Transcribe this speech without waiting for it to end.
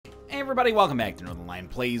everybody, welcome back to Northernlion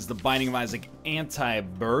Plays The Binding of Isaac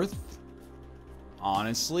Antibirth.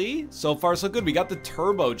 Honestly, so far so good. We got the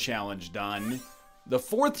Turbo Challenge done. The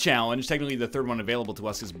fourth challenge, technically the third one available to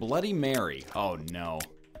us, is Bloody Mary. Oh no.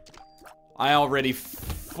 I already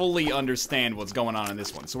fully understand what's going on in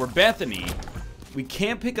this one. So we're Bethany. We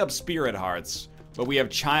can't pick up Spirit Hearts, but we have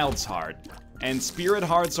Child's Heart. And Spirit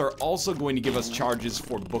Hearts are also going to give us charges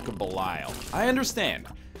for Book of Belial. I understand.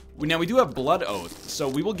 Now, we do have Blood Oath, so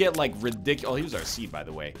we will get, like, ridiculous... Oh, here's our seed, by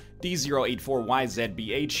the way.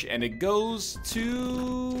 D084YZBH, and it goes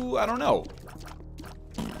to... I don't know.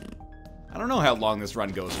 I don't know how long this run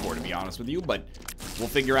goes for, to be honest with you, but we'll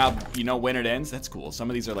figure out, you know, when it ends. That's cool.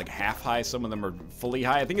 Some of these are, like, half high. Some of them are fully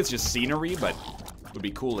high. I think it's just scenery, but it would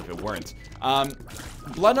be cool if it weren't.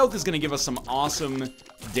 Blood Oath is going to give us some awesome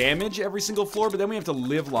damage every single floor, but then we have to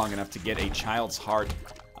live long enough to get a Child's Heart,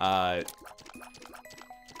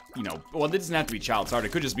 you know, well, it doesn't have to be Child's Heart.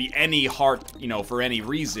 It could just be any heart, you know, for any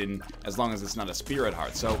reason, as long as it's not a Spirit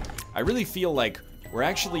Heart. So I really feel like we're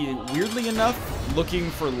actually, weirdly enough, looking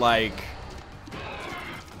for, like,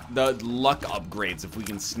 the luck upgrades, if we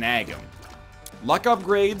can snag them. Luck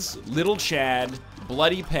upgrades, Little Chad,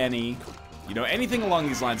 Bloody Penny, you know, anything along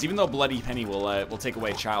these lines, even though Bloody Penny will take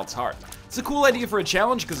away Child's Heart. It's a cool idea for a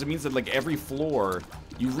challenge, because it means that, like, every floor,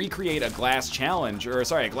 you recreate a glass challenge, or,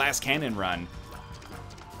 sorry, a glass cannon run,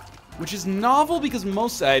 which is novel because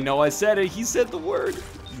most... I know I said it. He said the word.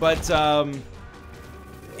 But,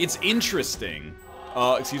 it's interesting.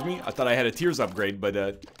 Excuse me? I thought I had a Tears upgrade,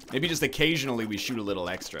 but, maybe just occasionally we shoot a little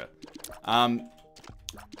extra.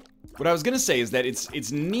 What I was gonna say is that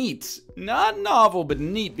it's neat. Not novel, but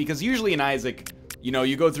neat, because usually in Isaac, you know,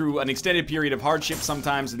 you go through an extended period of hardship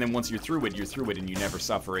sometimes, and then once you're through it, and you never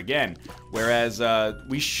suffer again. Whereas,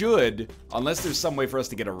 we should, unless there's some way for us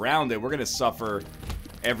to get around it, we're gonna suffer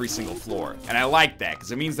every single floor. And I like that,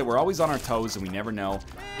 because it means that we're always on our toes and we never know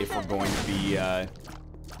if we're going to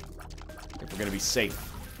be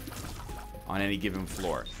safe on any given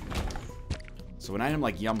floor. So an item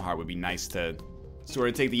like Yum Heart would be nice to sort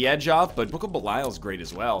of take the edge off, but Book of Belial is great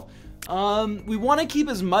as well. We want to keep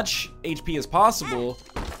as much HP as possible,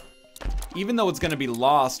 even though it's going to be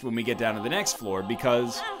lost when we get down to the next floor,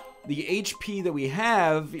 because the HP that we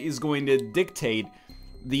have is going to dictate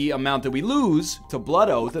the amount that we lose to Blood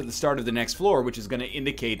Oath at the start of the next floor, which is going to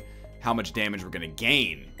indicate how much damage we're going to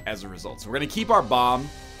gain as a result. So we're going to keep our bomb.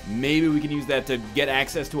 Maybe we can use that to get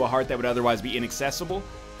access to a heart that would otherwise be inaccessible.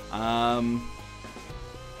 Yeah,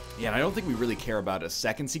 and I don't think we really care about a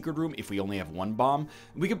second secret room if we only have one bomb.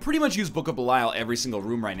 We could pretty much use Book of Belial every single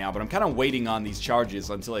room right now, but I'm kind of waiting on these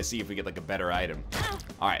charges until I see if we get, like, a better item.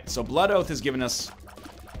 Alright, so Blood Oath has given us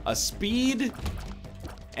a speed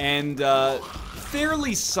and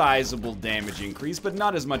fairly sizable damage increase, but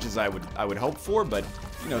not as much as I would hope for, but,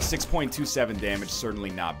 you know, 6.27 damage, certainly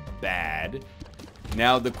not bad.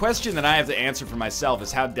 Now, the question that I have to answer for myself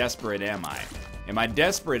is, how desperate am I? Am I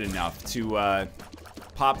desperate enough to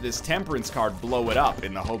pop this Temperance card, blow it up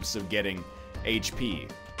in the hopes of getting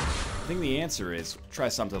HP? I think the answer is try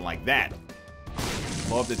something like that.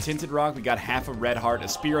 Blow up the Tinted Rock. We got half a red heart, a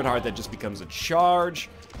Spirit Heart that just becomes a charge.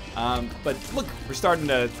 But look, we're starting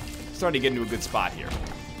to get into a good spot here.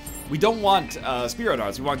 We don't want Spirit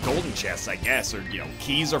Hearts. We want golden chests, I guess, or, you know,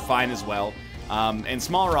 keys are fine as well. And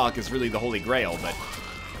Small Rock is really the holy grail, but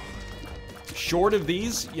short of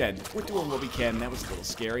these, yeah, we're doing what we can. That was a little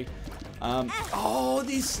scary. Oh,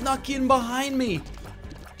 they snuck in behind me.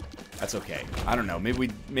 That's okay. I don't know.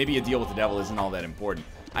 Maybe a deal with the devil isn't all that important.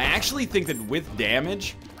 I actually think that with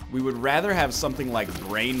damage, we would rather have something like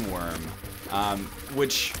Brainworm,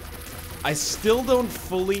 which I still don't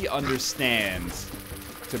fully understand,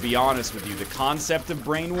 to be honest with you, the concept of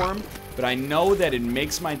Brainworm, but I know that it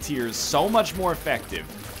makes my tears so much more effective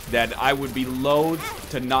that I would be loath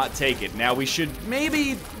to not take it. Now, we should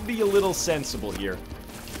maybe be a little sensible here.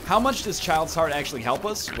 How much does Child's Heart actually help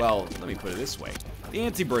us? Well, let me put it this way. The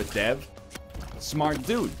Antibirth dev, smart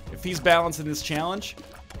dude. If he's balancing this challenge,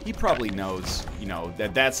 he probably knows, you know,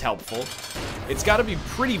 that that's helpful. It's got to be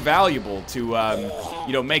pretty valuable to,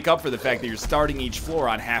 you know, make up for the fact that you're starting each floor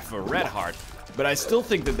on half of a red heart. But I still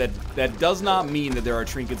think that does not mean that there are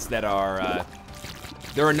trinkets that are,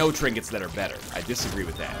 there are no trinkets that are better. I disagree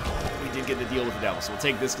with that. We did get the deal with the devil, so we'll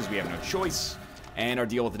take this because we have no choice. And our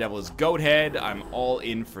deal with the devil is Goat Head. I'm all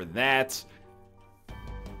in for that.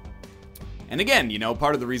 And again, you know,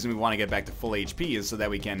 part of the reason we want to get back to full HP is so that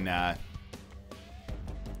we can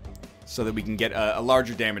get a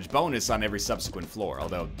larger damage bonus on every subsequent floor.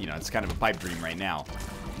 Although, you know, it's kind of a pipe dream right now.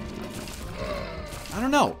 I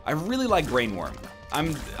don't know. I really like Brainworm.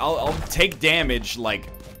 I'll take damage, like,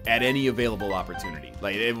 at any available opportunity.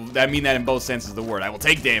 Like, I mean that in both senses of the word. I will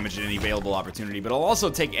take damage at any available opportunity, but I'll also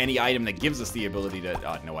take any item that gives us the ability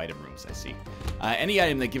to... no item rooms, I see. Any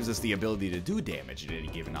item that gives us the ability to do damage at any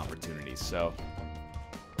given opportunity, so...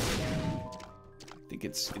 I think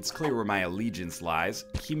it's clear where my allegiance lies.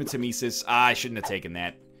 Hematemesis. I shouldn't have taken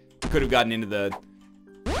that. Could have gotten into the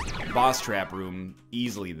boss trap room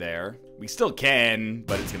easily there. We still can,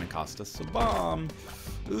 but it's gonna cost us a bomb.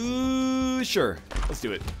 Ooh, sure. Let's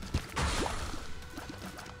do it.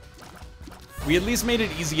 We at least made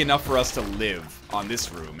it easy enough for us to live on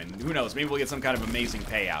this room, and who knows, maybe we'll get some kind of amazing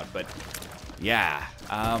payout, but yeah.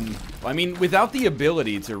 I mean, without the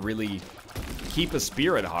ability to really keep a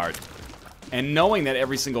spirit heart, and knowing that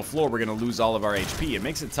every single floor we're gonna lose all of our HP, it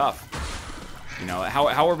makes it tough. You know,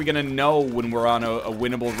 how are we gonna know when we're on a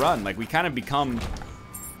winnable run? Like, we kind of become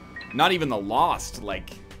not even the Lost,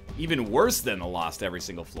 like, even worse than the Lost every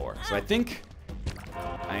single floor. So I think,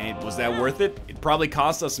 was that worth it? It probably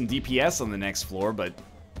cost us some DPS on the next floor, but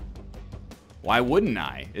why wouldn't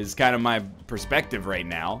I? Is kind of my perspective right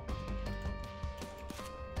now.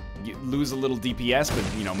 You lose a little DPS,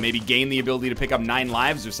 but, you know, maybe gain the ability to pick up 9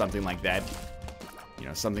 lives or something like that. You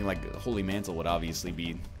know, something like Holy Mantle would obviously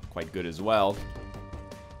be quite good as well.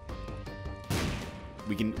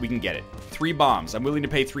 We can get it. 3 bombs. I'm willing to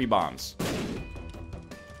pay 3 bombs.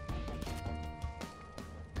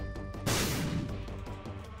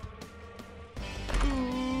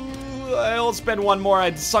 I'll spend 1 more.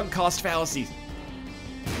 I'd sunk cost fallacy.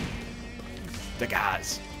 The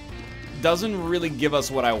guys. Doesn't really give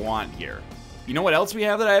us what I want here. You know what else we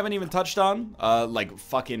have that I haven't even touched on? Like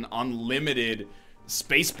fucking unlimited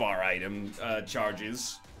spacebar item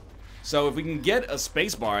charges. So if we can get a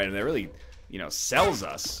spacebar item that really, you know, sells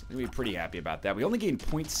us, we'll be pretty happy about that. We only gain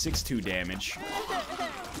 0.62 damage.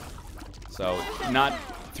 So not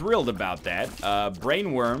thrilled about that.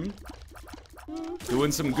 Brainworm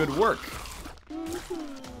doing some good work.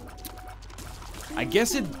 I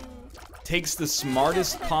guess it takes the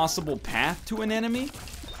smartest possible path to an enemy?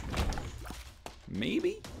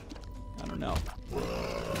 Maybe? I don't know.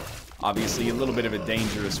 Obviously a little bit of a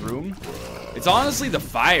dangerous room. It's honestly the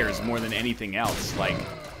fires more than anything else. Like,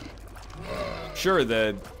 sure,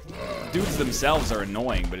 the dudes themselves are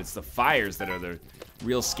annoying, but it's the fires that are the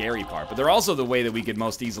real scary part. But they're also the way that we could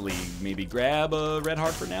most easily maybe grab a red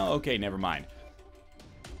heart for now. Okay, never mind.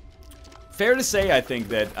 Fair to say, I think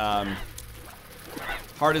that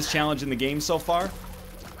hardest challenge in the game so far.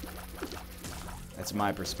 That's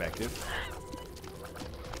my perspective.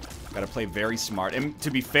 Gotta play very smart. And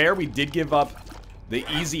to be fair, we did give up the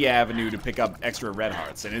easy avenue to pick up extra red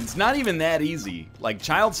hearts. And it's not even that easy. Like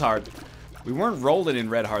Child's Heart, we weren't rolling in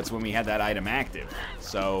red hearts when we had that item active.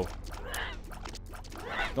 So,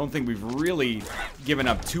 don't think we've really given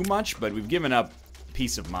up too much, but we've given up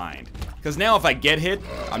peace of mind. Because now if I get hit,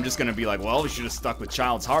 I'm just gonna be like, well, we should have stuck with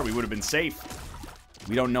Child's Heart. We would have been safe.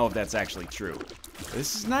 We don't know if that's actually true. But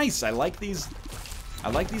this is nice. I like these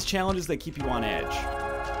challenges that keep you on edge.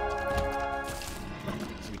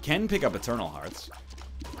 So we can pick up Eternal Hearts.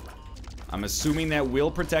 I'm assuming that will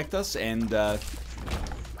protect us, and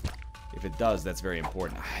if it does, that's very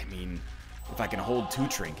important. I mean, if I can hold 2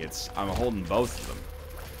 trinkets, I'm holding both of them.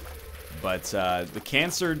 But the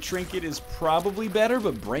Cancer trinket is probably better,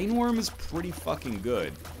 but Brainworm is pretty fucking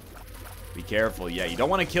good. Be careful. Yeah, you don't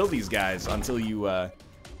want to kill these guys until you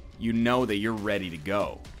you know that you're ready to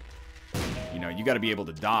go. You know, you got to be able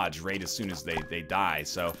to dodge right as soon as they die,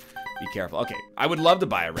 so be careful. Okay, I would love to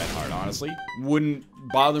buy a red heart, honestly. Wouldn't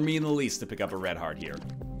bother me in the least to pick up a red heart here.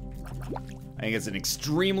 I think it's an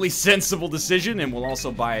extremely sensible decision, and we'll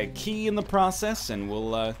also buy a key in the process, and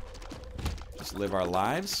we'll just live our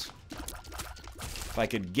lives. If I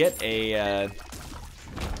could get a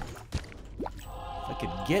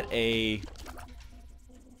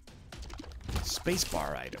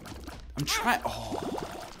spacebar item. I'm trying. Oh,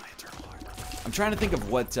 my Eternal Heart. I'm trying to think of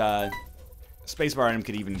what spacebar item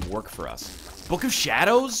could even work for us. Book of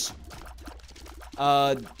Shadows,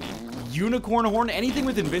 Unicorn Horn, anything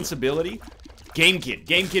with invincibility. Game Kid.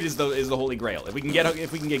 Game Kid is the holy grail. If we can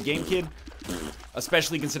get Game Kid,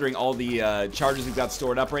 especially considering all the charges we've got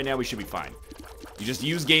stored up right now, we should be fine. You just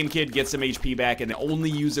use Game Kid, get some HP back, and only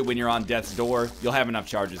use it when you're on death's door. You'll have enough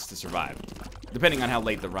charges to survive, depending on how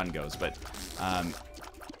late the run goes. But I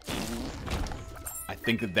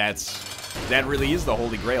think that really is the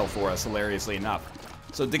holy grail for us, hilariously enough.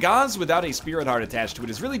 So Dagaz without a Spirit Heart attached to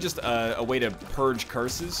it is really just a way to purge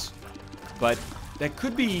curses, but that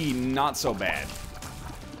could be not so bad.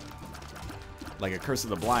 Like a Curse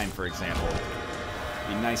of the Blind, for example.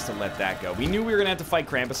 Be nice to let that go. We knew we were gonna have to fight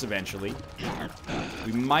Krampus eventually.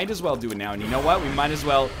 We might as well do it now. And you know what? We might as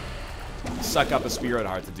well suck up a Spirit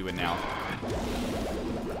Heart to do it now.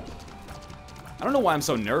 I don't know why I'm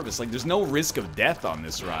so nervous. Like, there's no risk of death on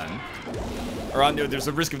this run. Or there's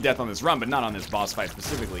a risk of death on this run, but not on this boss fight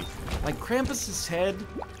specifically. Like, Krampus's head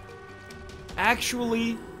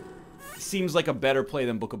actually seems like a better play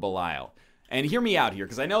than Book of Belial. And hear me out here,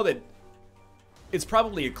 because I know that it's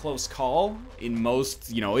probably a close call in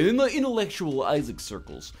most, you know, in the intellectual Isaac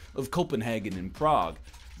circles of Copenhagen and Prague.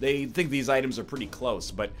 They think these items are pretty close,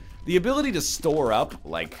 but the ability to store up,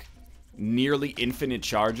 like, nearly infinite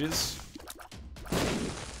charges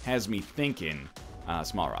has me thinking,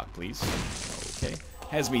 small rock, please. Okay.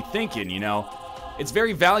 Has me thinking, you know, it's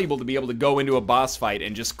very valuable to be able to go into a boss fight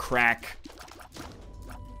and just crack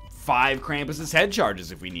 5 Krampus's head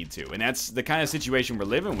charges if we need to. And that's the kind of situation we're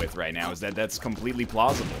living with right now, is that that's completely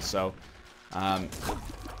plausible. So, I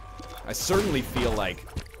certainly feel like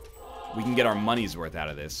we can get our money's worth out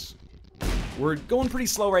of this. We're going pretty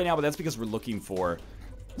slow right now, but that's because we're looking for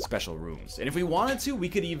special rooms. And if we wanted to, we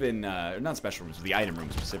could even, not special rooms, the item room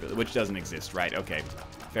specifically, which doesn't exist, right? Okay,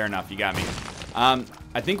 fair enough, you got me.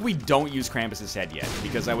 I think we don't use Krampus's head yet,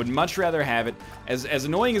 because I would much rather have it, as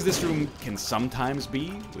annoying as this room can sometimes be,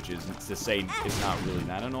 which is to say it's not really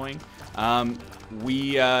that annoying,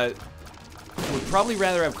 we would probably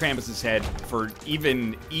rather have Krampus's head for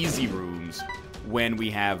even easy rooms when we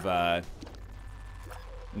have,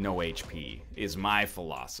 no HP, is my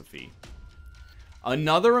philosophy.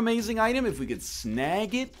 Another amazing item, if we could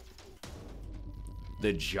snag it.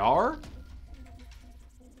 The jar?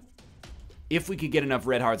 If we could get enough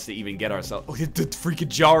red hearts to even get ourselves... Oh, the freaking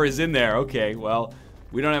jar is in there. Okay, well,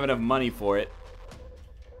 we don't have enough money for it.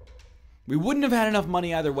 We wouldn't have had enough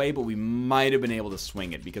money either way, but we might have been able to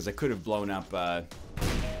swing it, because I could have blown up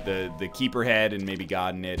the keeper head and maybe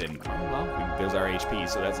gotten it, and, well, there's our HP,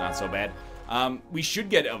 so that's not so bad. We should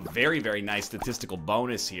get a very, very nice statistical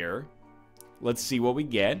bonus here. Let's see what we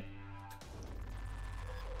get.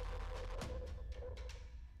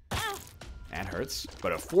 That hurts.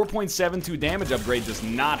 But a 4.72 damage upgrade does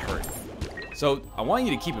not hurt. So I want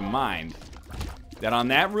you to keep in mind that on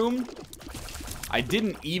that room, I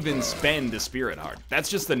didn't even spend the Spirit Heart.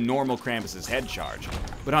 That's just the normal Krampus's head charge.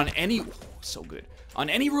 But on any... so good. On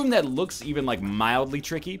any room that looks even like mildly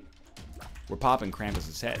tricky, we're popping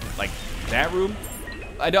Krampus's head. Like that room...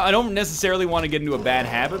 I don't necessarily want to get into a bad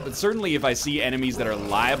habit, but certainly if I see enemies that are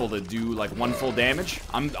liable to do like 1 full damage,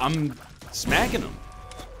 I'm smacking them.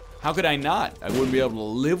 How could I not? I wouldn't be able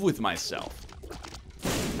to live with myself.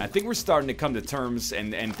 I think we're starting to come to terms,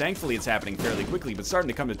 and thankfully it's happening fairly quickly, but starting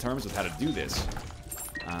to come to terms with how to do this.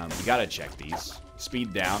 We gotta check these.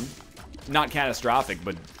 Speed down. Not catastrophic,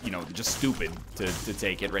 but, you know, just stupid to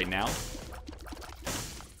take it right now.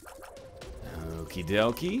 Okie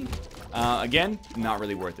dokie. Again, not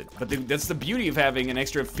really worth it. But that's the beauty of having an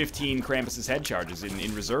extra 15 Krampus's head charges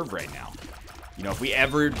in reserve right now. You know, if we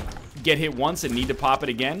ever get hit once and need to pop it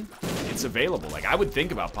again, it's available. Like, I would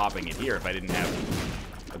think about popping it here if I didn't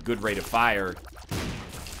have a good rate of fire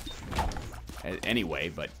anyway,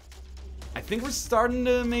 but I think we're starting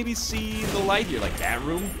to maybe see the light here. Like, that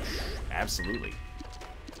room? Absolutely.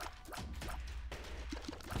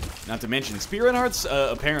 Not to mention, Spirit Hearts,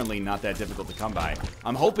 apparently not that difficult to come by.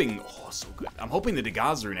 I'm hoping, oh, so good. I'm hoping the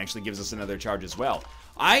Dagaz rune actually gives us another charge as well.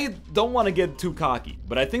 I don't want to get too cocky,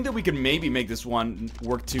 but I think that we could maybe make this one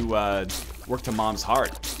work to Mom's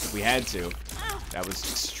heart if we had to. That was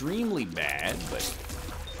extremely bad, but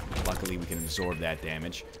luckily we can absorb that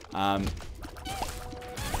damage. Like,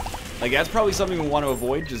 that's probably something we want to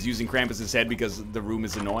avoid, just using Krampus's head because the room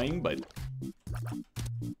is annoying, but...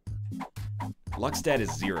 Luck stat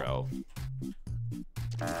is 0.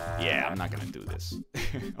 Yeah, I'm not gonna do this.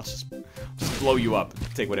 I'll just blow you up.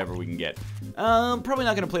 Take whatever we can get. Probably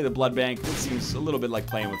not gonna play the blood bank. It seems a little bit like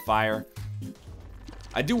playing with fire.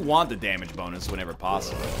 I do want the damage bonus whenever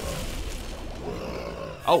possible.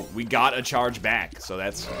 Oh, we got a charge back, so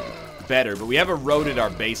that's better. But we have eroded our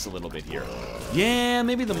base a little bit here. Yeah,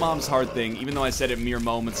 maybe the Mom's heart thing, even though I said it mere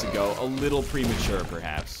moments ago, a little premature,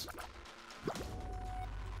 perhaps.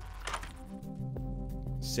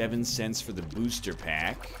 7 cents for the booster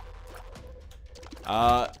pack.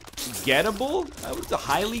 Gettable? That was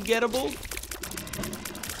highly gettable.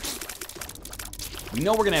 We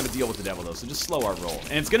know we're gonna have a deal with the devil though, so just slow our roll.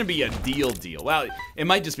 And it's gonna be a deal. Well, it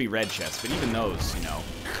might just be red chests, but even those, you know,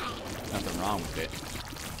 nothing wrong with it.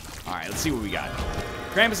 Alright, let's see what we got.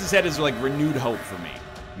 Krampus's head is like renewed hope for me.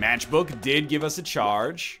 Matchbook did give us a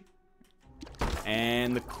charge.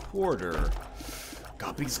 And the quarter.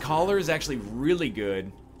 Guppy's collar is actually really good.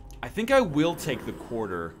 I think I will take the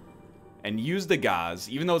quarter and use the gauze,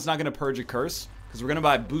 even though it's not going to purge a curse, because we're going to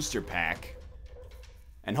buy a booster pack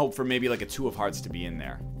and hope for maybe like a 2 of hearts to be in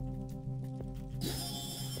there.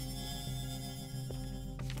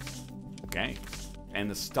 Okay. And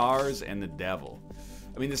the stars and the devil.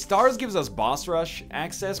 I mean, the stars gives us boss rush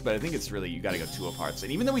access, but I think it's really, you got to go 2 of hearts.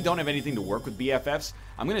 And even though we don't have anything to work with BFFs,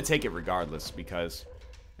 I'm going to take it regardless, because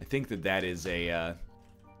I think that that is a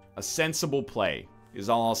sensible play, is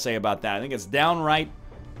all I'll say about that. I think it's downright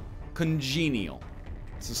congenial.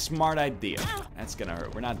 It's a smart idea. That's gonna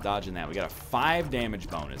hurt. We're not dodging that. We got a 5 damage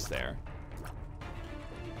bonus there.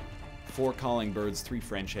 4 calling birds, 3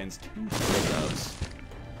 French hens, 2 turtle doves.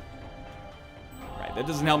 Right, that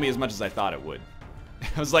doesn't help me as much as I thought it would.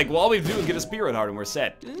 I was like, well, all we have to do is get a spirit heart and we're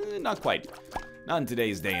set. Not quite. Not in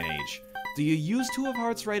today's day and age. Do you use 2 of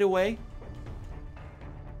hearts right away?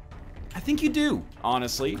 I think you do,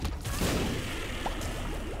 honestly.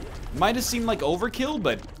 Might have seemed like overkill,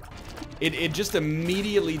 but it just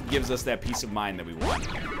immediately gives us that peace of mind that we want.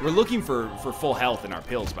 We're looking for full health in our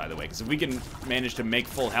pills, by the way, because if we can manage to make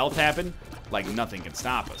full health happen, like, nothing can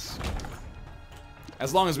stop us.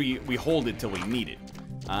 As long as we hold it till we need it.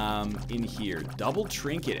 In here, double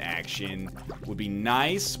trinket action would be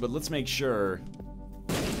nice, but let's make sure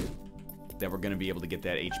that we're going to be able to get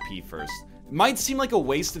that HP first. Might seem like a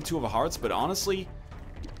waste of 2 of hearts, but honestly,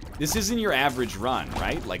 this isn't your average run,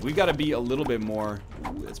 right? Like, we've got to be a little bit more...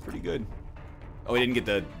 Ooh, that's pretty good. Oh, we didn't get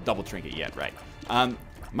the double trinket yet, right.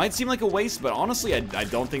 Might seem like a waste, but honestly, I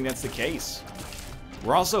don't think that's the case.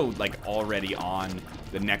 We're also, like, already on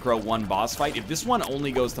the Necro 1 boss fight. If this one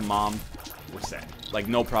only goes to Mom, we're set. Like,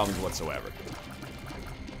 no problems whatsoever.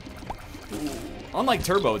 Ooh. Unlike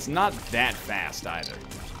Turbo, it's not that fast either.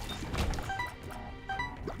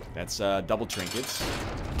 That's double trinkets.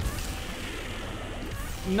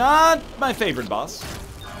 Not my favorite boss.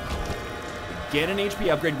 Get an HP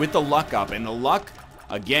upgrade with the luck up. And the luck,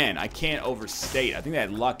 again, I can't overstate. I think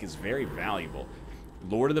that luck is very valuable.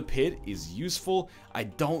 Lord of the Pit is useful. I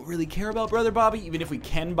don't really care about Brother Bobby, even if we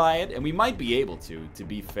can buy it. And we might be able to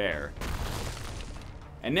be fair.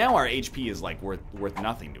 And now our HP is, like, worth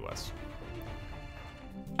nothing to us.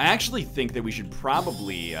 I actually think that we should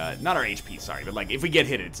probably, not our HP, sorry, but, like, if we get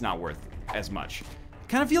hit, it's not worth as much.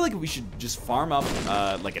 Kind of feel like we should just farm up,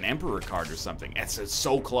 like, an Emperor card or something. It's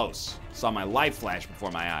so close. Saw my life flash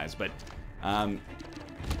before my eyes, but,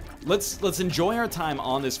 let's enjoy our time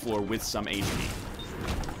on this floor with some HP.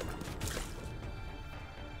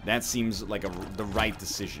 That seems like the right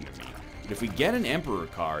decision to me. But if we get an Emperor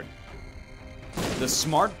card, the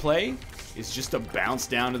smart play is just to bounce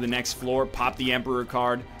down to the next floor, pop the Emperor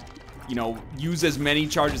card, you know, use as many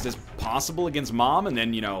charges as possible against Mom, and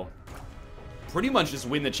then, you know, pretty much just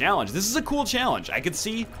win the challenge. This is a cool challenge. I could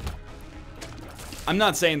see... I'm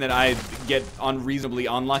not saying that I get unreasonably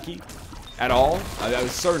unlucky at all. I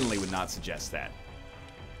certainly would not suggest that.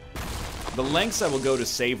 The lengths I will go to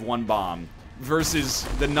save 1 bomb versus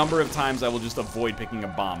the number of times I will just avoid picking a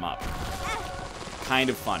bomb up. Kind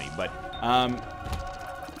of funny, but...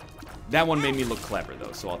 that one made me look clever,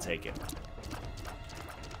 though, so I'll take it.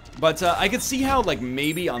 But I could see how, like,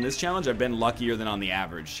 maybe on this challenge I've been luckier than on the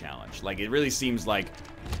average challenge. Like, it really seems like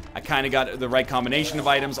I kind of got the right combination of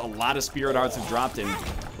items. A lot of spirit arts have dropped in.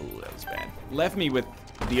 Ooh, that was bad. Left me with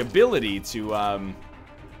the ability to, you know,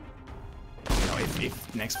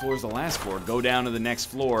 if next floor is the last floor, go down to the next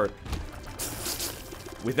floor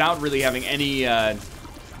without really having any,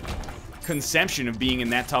 conception of being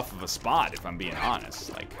in that tough of a spot, if I'm being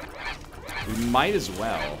honest. Like, we might as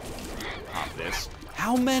well pop this.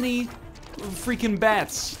 How many freaking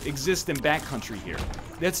bats exist in backcountry here?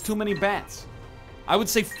 That's too many bats. I would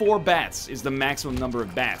say 4 bats is the maximum number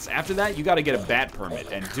of bats. After that, you gotta get a bat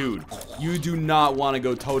permit. And dude, you do not want to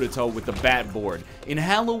go toe-to-toe with the bat board. In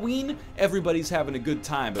Halloween, everybody's having a good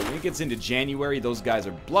time, but when it gets into January, those guys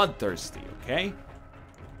are bloodthirsty, okay?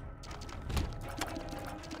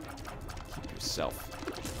 Self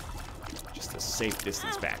just a safe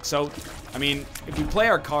distance back. So, I mean, if we play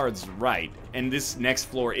our cards right, and this next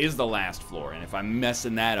floor is the last floor, and if I'm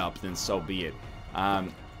messing that up, then so be it.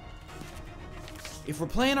 If we're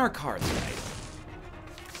playing our cards right,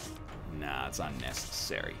 nah, it's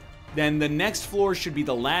unnecessary. Then the next floor should be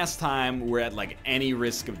the last time we're at, like, any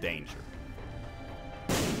risk of danger.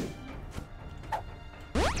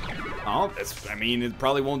 Oh, that's, I mean, it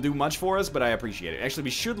probably won't do much for us, but I appreciate it. Actually, we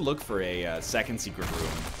should look for a second secret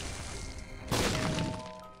room.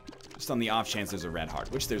 Just on the off chance there's a red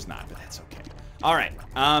heart, which there's not, but that's okay. All right,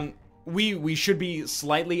 we should be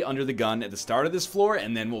slightly under the gun at the start of this floor,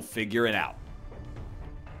 and then we'll figure it out.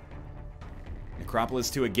 Necropolis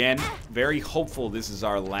 2 again. Very hopeful this is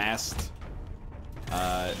our last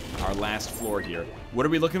floor here. What are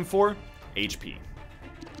we looking for? HP.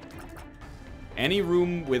 Any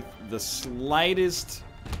room with the slightest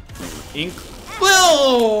ink.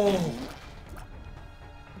 Whoa!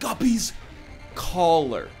 Guppy's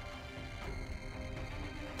collar.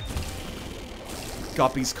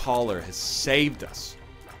 Guppy's collar has saved us.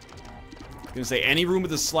 I'm gonna say any room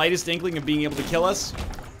with the slightest inkling of being able to kill us,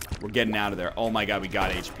 we're getting out of there. Oh my god, we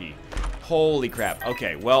got HP. Holy crap.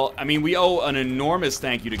 Okay, well, I mean, we owe an enormous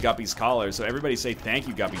thank you to Guppy's collar, so everybody say thank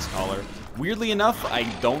you, Guppy's collar. Weirdly enough, I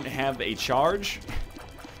don't have a charge.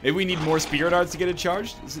 Maybe we need more spirit hearts to get it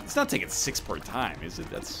charged? It's not taking 6 per time, is it?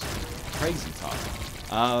 That's crazy talk.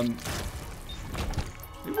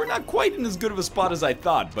 We're not quite in as good of a spot as I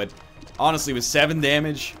thought, but honestly, with 7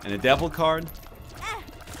 damage and a devil card,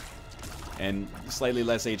 and slightly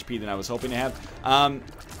less HP than I was hoping to have,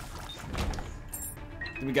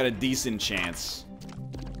 we got a decent chance.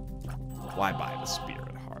 Why buy the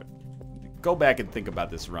spirit heart? Go back and think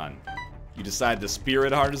about this run. You decide the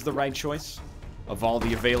spirit heart is the right choice of all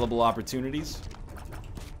the available opportunities?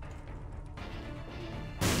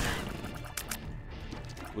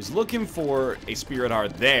 Was looking for a spirit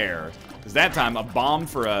heart there, because that time a bomb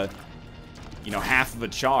for a, you know, half of a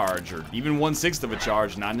charge, or even 1/6 of a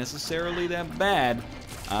charge, not necessarily that bad.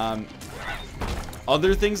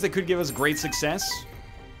 Other things that could give us great success: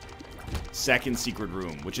 second secret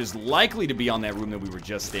room, which is likely to be on that room that we were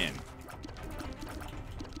just in.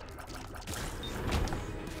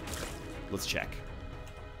 Let's check.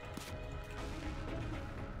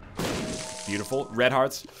 Beautiful. Red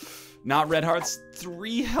hearts. Not red hearts.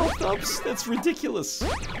 3 health ups. That's ridiculous.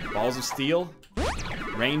 Balls of steel.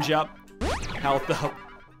 Range up. Health up.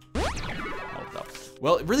 Health up.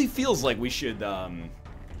 Well, it really feels like we should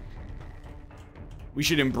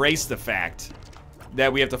embrace the fact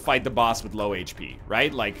that we have to fight the boss with low HP,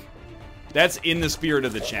 right? Like, that's in the spirit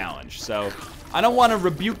of the challenge. So, I don't want to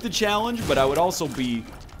rebuke the challenge, but I would also be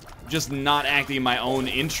just not acting in my own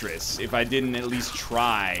interests if I didn't at least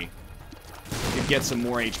try to get some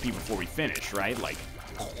more HP before we finish, right? Like,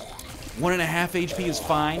 1.5 HP is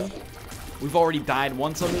fine. We've already died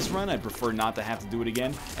once on this run. I'd prefer not to have to do it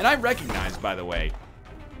again. And I recognize, by the way,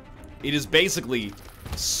 it is basically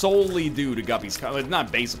solely due to Guppy's collar. Not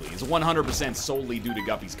basically, it's 100% solely due to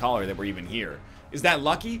Guppy's collar that we're even here. Is that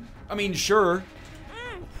lucky? I mean, sure.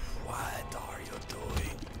 What are you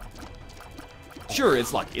doing? Sure,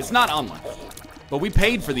 it's lucky. It's not unlucky. But we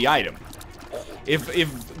paid for the item.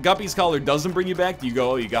 If Guppy's collar doesn't bring you back, do you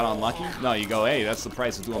go, oh, you got unlucky? No, you go, hey, that's the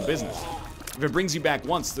price of doing business. If it brings you back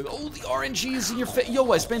once, the RNG is in your face.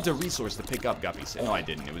 Yo, I spent a resource to pick up Guppy's. No, I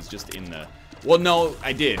didn't. It was just in the... Well, no,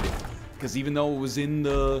 I did. Because even though it was in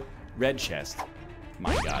the red chest,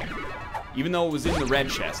 my god. Even though it was in the red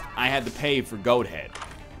chest, I had to pay for goat head.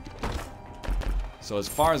 So as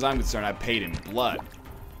far as I'm concerned, I paid in blood.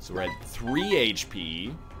 So we're at 3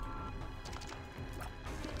 HP.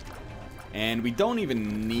 And we don't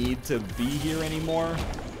even need to be here anymore.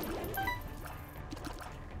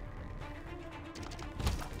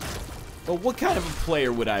 But what kind of a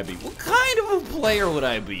player would I be? What kind of a player would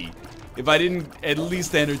I be if I didn't at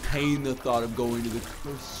least entertain the thought of going to the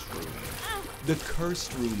cursed room? The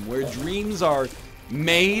cursed room, where dreams are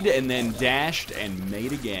made and then dashed and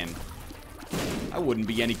made again. I wouldn't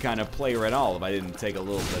be any kind of player at all if I didn't take a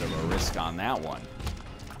little bit of a risk on that one.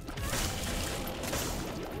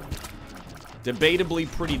 Debatably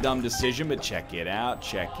pretty dumb decision, but check it out,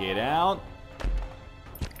 check it out.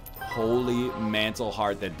 Holy mantle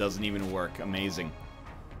heart that doesn't even work. Amazing.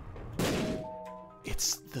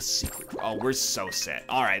 It's the secret. Oh, we're so set.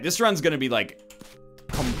 All right, this run's gonna be like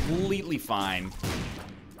completely fine.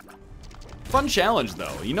 Fun challenge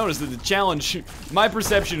though. You notice that the challenge, my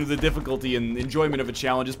perception of the difficulty and enjoyment of a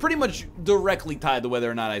challenge is pretty much directly tied to whether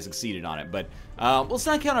or not I succeeded on it. But let's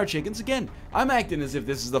not count our chickens. Again, I'm acting as if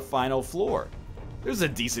this is the final floor. There's a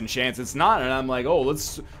decent chance it's not, and I'm like, oh,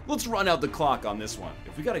 let's run out the clock on this one.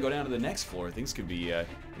 If we gotta go down to the next floor, things could be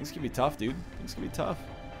tough, dude. Things could be tough.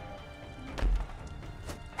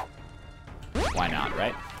 Why not,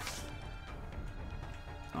 right?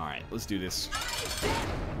 All right, let's do this.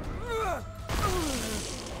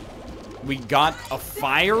 We got a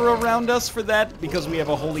fire around us for that because we have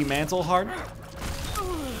a holy mantle heart.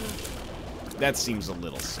 That seems a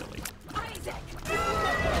little silly.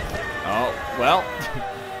 Oh, well,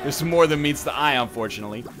 there's some more than meets the eye,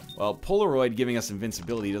 unfortunately. Well, Polaroid giving us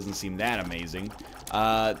invincibility doesn't seem that amazing.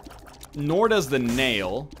 Nor does the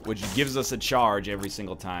nail, which gives us a charge every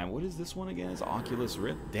single time. What is this one again? It's Oculus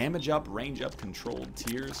Rift. Damage up, range up, controlled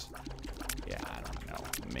tears. Yeah, I don't know.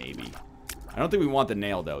 Maybe. I don't think we want the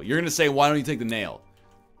nail, though. You're going to say, why don't you take the nail?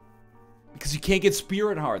 Because you can't get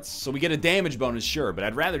spirit hearts. So we get a damage bonus, sure. But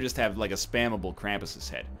I'd rather just have, like, a spammable Krampus's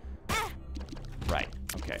head. Right.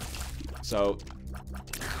 Okay. So,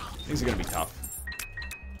 things are going to be tough.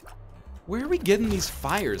 Where are we getting these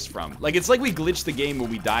fires from? Like, it's like we glitched the game when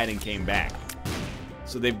we died and came back.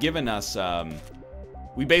 So they've given us,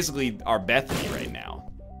 we basically are Bethany right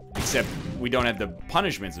now. Except we don't have the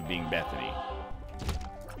punishments of being Bethany.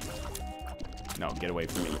 No, get away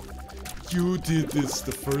from me. You did this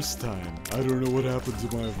the first time. I don't know what happened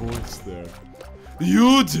to my voice there.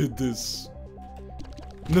 You did this.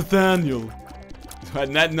 Nathaniel.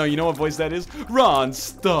 No, you know what voice that is? Ron,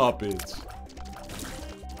 stop it.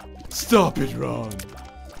 Stop it, Ron.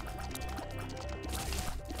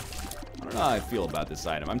 I don't know how I feel about this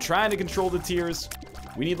item. I'm trying to control the tears.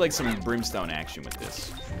 We need, like, some brimstone action with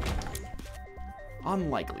this.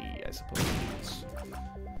 Unlikely, I suppose.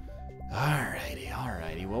 Alrighty,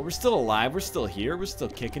 alrighty. Well, we're still alive. We're still here. We're still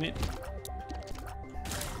kicking it.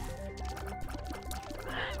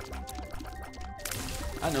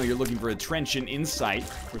 I know you're looking for a trenchant insight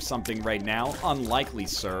for something right now. Unlikely,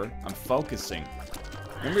 sir. I'm focusing.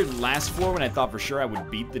 Remember the last floor when I thought for sure I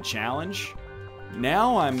would beat the challenge?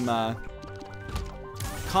 Now I'm,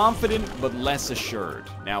 confident but less assured.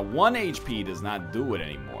 Now, 1 HP does not do it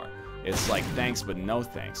anymore. It's like thanks but no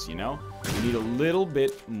thanks, you know? We need a little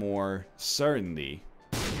bit more certainty.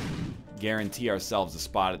 Guarantee ourselves a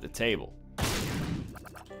spot at the table.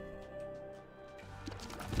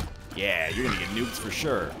 Yeah, you're gonna get nuked for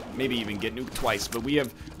sure. Maybe even get nuked twice, but we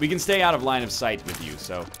can stay out of line of sight with you,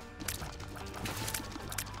 so.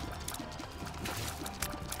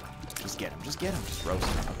 Just get him, just roast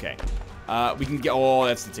him. Okay. We can get, oh,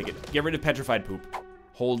 that's the ticket. Get rid of petrified poop.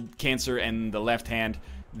 Hold cancer in the left hand.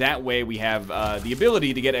 That way we have the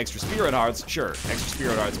ability to get extra spirit hearts. Sure, extra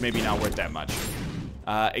spirit hearts, maybe not worth that much.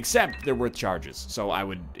 Except they're worth charges. So I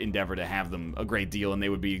would endeavor to have them a great deal and they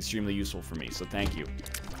would be extremely useful for me. So thank you.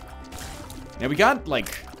 Now we got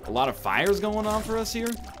like a lot of fires going on for us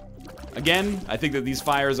here. Again, I think that these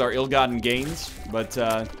fires are ill-gotten gains, but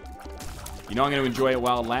you know I'm going to enjoy it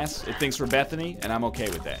while it lasts. It thinks we're Bethany, and I'm okay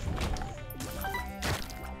with that.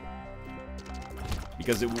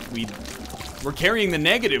 Because we're carrying the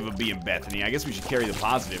negative of being Bethany. I guess we should carry the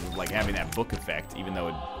positive of like having that book effect, even though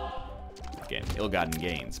it, again, ill-gotten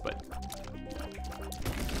gains, but.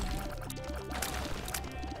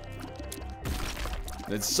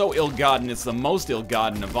 It's so ill-gotten, it's the most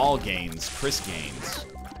ill-gotten of all gains, Chris gains.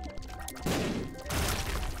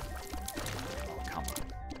 Oh, come on.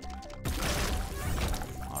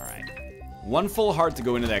 Alright. 1 full heart to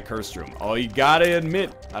go into that cursed room. Oh, you gotta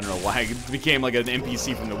admit, I don't know why it became like an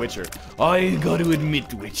NPC from The Witcher. Oh, you gotta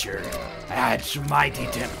admit, Witcher, that's mighty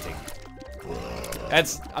tempting.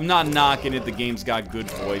 I'm not knocking it, the game's got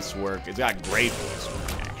good voice work. It's got great voice work.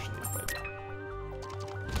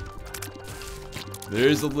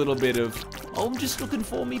 There's a little bit of, oh, I'm just looking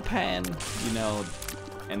for me pan, you know,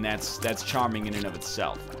 and that's charming in and of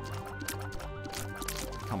itself.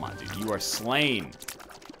 Come on, dude, you are slain.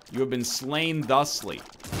 You have been slain thusly.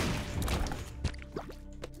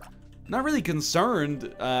 Not really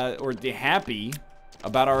concerned, or happy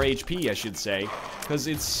about our HP, I should say, because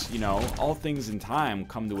it's, you know, all things in time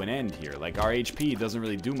come to an end here. Like, our HP doesn't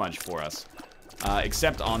really do much for us,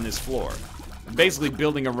 except on this floor. Basically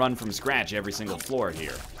building a run from scratch every single floor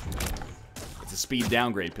here. It's a speed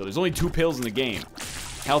downgrade pill. There's only 2 pills in the game.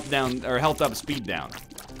 Health down, or health up, speed down.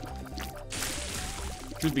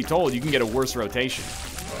 Truth be told, you can get a worse rotation.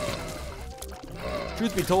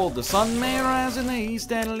 Truth be told, the sun may rise in the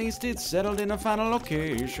east, and at least it's settled in a final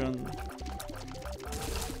location.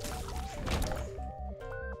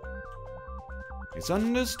 It's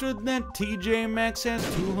understood that TJ Maxx has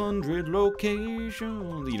 200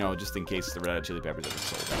 locations. You know, just in case the Red Hot Chili Peppers ever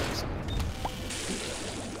sold out or something.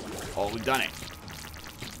 Oh, we've done it.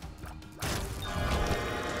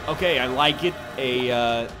 Okay, I like it.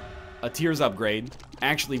 A Tears upgrade.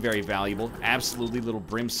 Actually very valuable. Absolutely little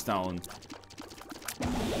brimstone.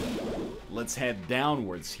 Let's head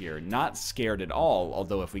downwards here. Not scared at all,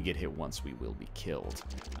 although if we get hit once, we will be killed.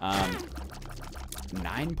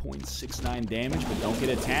 9.69 damage, but don't get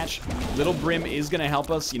attached. Little Brim is going to help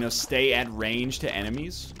us, you know, stay at range to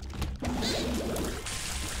enemies.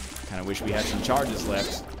 Kind of wish we had some charges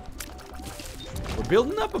left. We're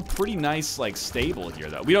building up a pretty nice, like, stable here,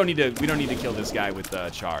 though. We don't need to kill this guy with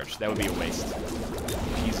charge. That would be a waste.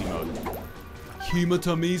 Easy mode.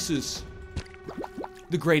 Hematomesis.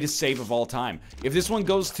 The greatest save of all time. If this one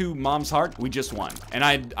goes to Mom's heart, we just won. And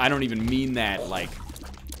I don't even mean that, like,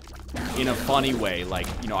 in a funny way. Like,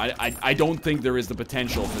 you know, I don't think there is the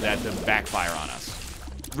potential for that to backfire on us.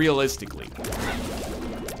 Realistically.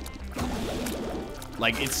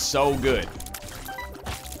 Like, it's so good.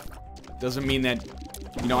 Doesn't mean that,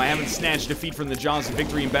 you know, I haven't snatched defeat from the jaws of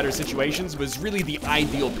victory in better situations, but it's really the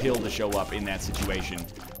ideal pill to show up in that situation.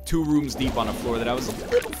 2 rooms deep on a floor that I was a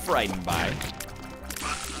little frightened by.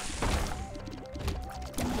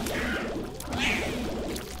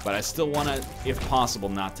 But I still want to, if possible,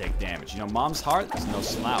 not take damage. You know, Mom's Heart is no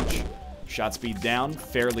slouch. Shot speed down,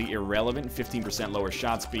 fairly irrelevant. 15% lower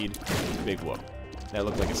shot speed. Big whoop. That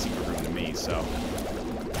looked like a secret room to me, so.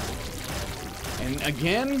 And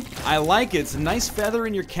again, I like it. It's a nice feather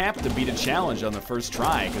in your cap to beat a challenge on the first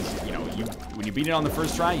try, because, you know, when you beat it on the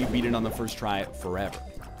first try, you beat it on the first try forever.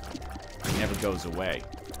 It never goes away.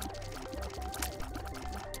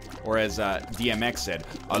 Or as DMX said,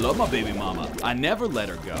 I love my baby mama. I never let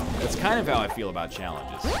her go. That's kind of how I feel about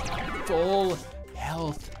challenges. Full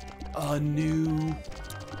health, a new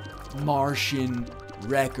Martian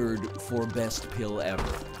record for best pill ever.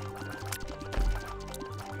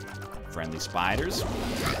 Friendly spiders.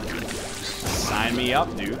 Sign me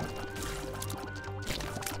up, dude.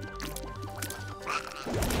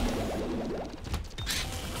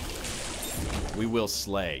 We will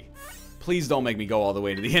slay. Please don't make me go all the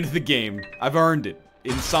way to the end of the game. I've earned it.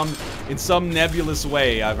 In some nebulous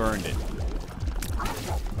way, I've earned it.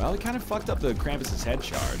 Well, it kind of fucked up the Krampus's head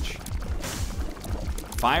charge.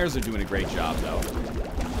 Fires are doing a great job, though.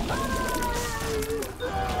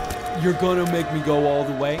 You're gonna make me go all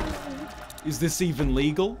the way? Is this even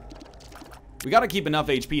legal? We gotta keep enough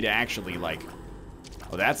HP to actually, like...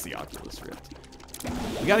 Oh, that's the Oculus Rift.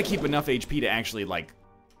 We gotta keep enough HP to actually, like,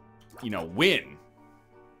 you know, win.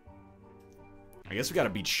 I guess we gotta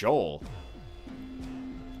beat Shoal.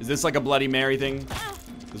 Is this like a Bloody Mary thing?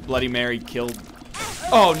 Does Bloody Mary kill...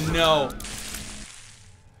 Oh, no!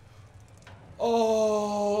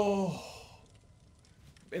 Oh!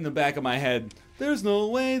 In the back of my head, there's no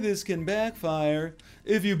way this can backfire.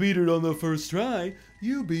 If you beat it on the first try,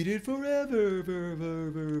 you beat it forever.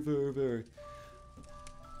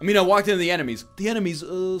 I mean, I walked into the enemies. The enemies,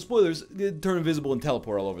 spoilers, turn invisible and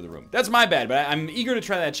teleport all over the room. That's my bad, but I'm eager to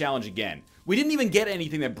try that challenge again. We didn't even get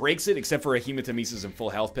anything that breaks it except for a hematemesis and full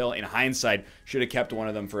health pill. In hindsight, should have kept one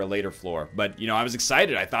of them for a later floor. But, you know, I was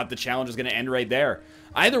excited. I thought the challenge was going to end right there.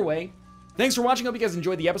 Either way, thanks for watching. Hope you guys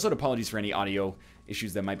enjoyed the episode. Apologies for any audio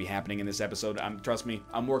issues that might be happening in this episode. Trust me,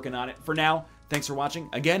 I'm working on it. For now, thanks for watching.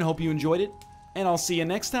 Again, hope you enjoyed it, and I'll see you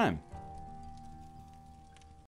next time.